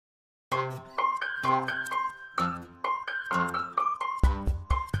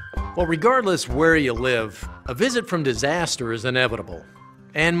Well, regardless where you live, a visit from disaster is inevitable.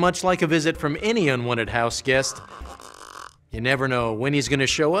 And much like a visit from any unwanted house guest, you never know when he's going to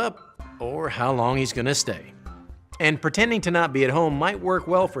show up or how long he's going to stay. And pretending to not be at home might work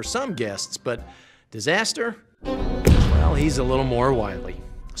well for some guests, but disaster? Well, he's a little more wily.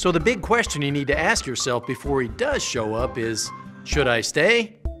 So the big question you need to ask yourself before he does show up is, should I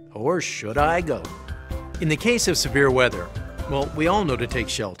stay or should I go? In the case of severe weather, well, we all know to take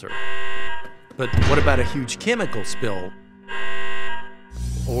shelter. But what about a huge chemical spill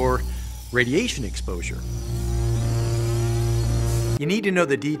or radiation exposure? You need to know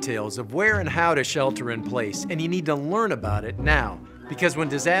the details of where and how to shelter in place, and you need to learn about it now, because when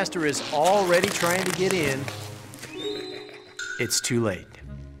disaster is already trying to get in, it's too late.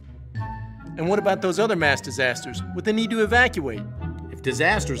 And what about those other mass disasters with the need to evacuate? If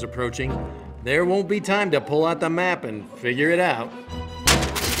disaster's approaching, there won't be time to pull out the map and figure it out.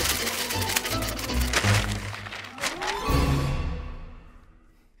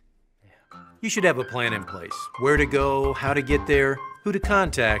 You should have a plan in place. Where to go, how to get there, who to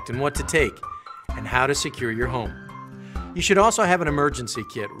contact, and what to take, and how to secure your home. You should also have an emergency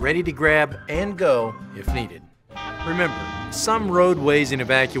kit ready to grab and go if needed. Remember, some roadways and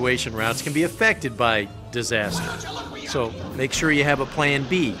evacuation routes can be affected by disaster. So make sure you have a plan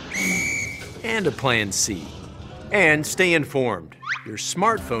B and a plan C. And stay informed. Your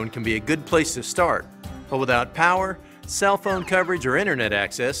smartphone can be a good place to start, but without power, cell phone coverage, or internet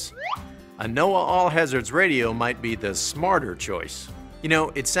access, a NOAA All Hazards radio might be the smarter choice. You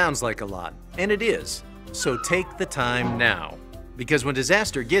know, it sounds like a lot, and it is. So take the time now, because when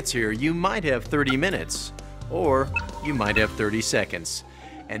disaster gets here, you might have 30 minutes, or you might have 30 seconds,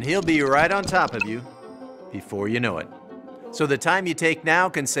 and he'll be right on top of you before you know it. So the time you take now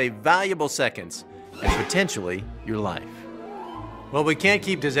can save valuable seconds, and potentially your life. Well, we can't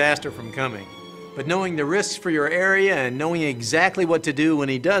keep disaster from coming, but knowing the risks for your area and knowing exactly what to do when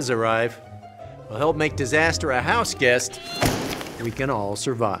he does arrive will help make disaster a house guest we can all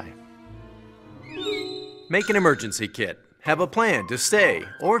survive. Make an emergency kit, have a plan to stay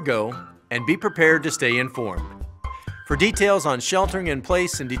or go, and be prepared to stay informed. For details on sheltering in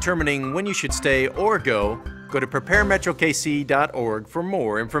place and determining when you should stay or go, go to preparemetrokc.org for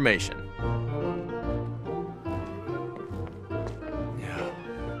more information.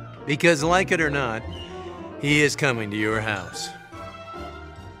 Because like it or not, he is coming to your house.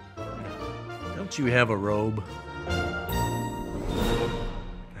 Don't you have a robe?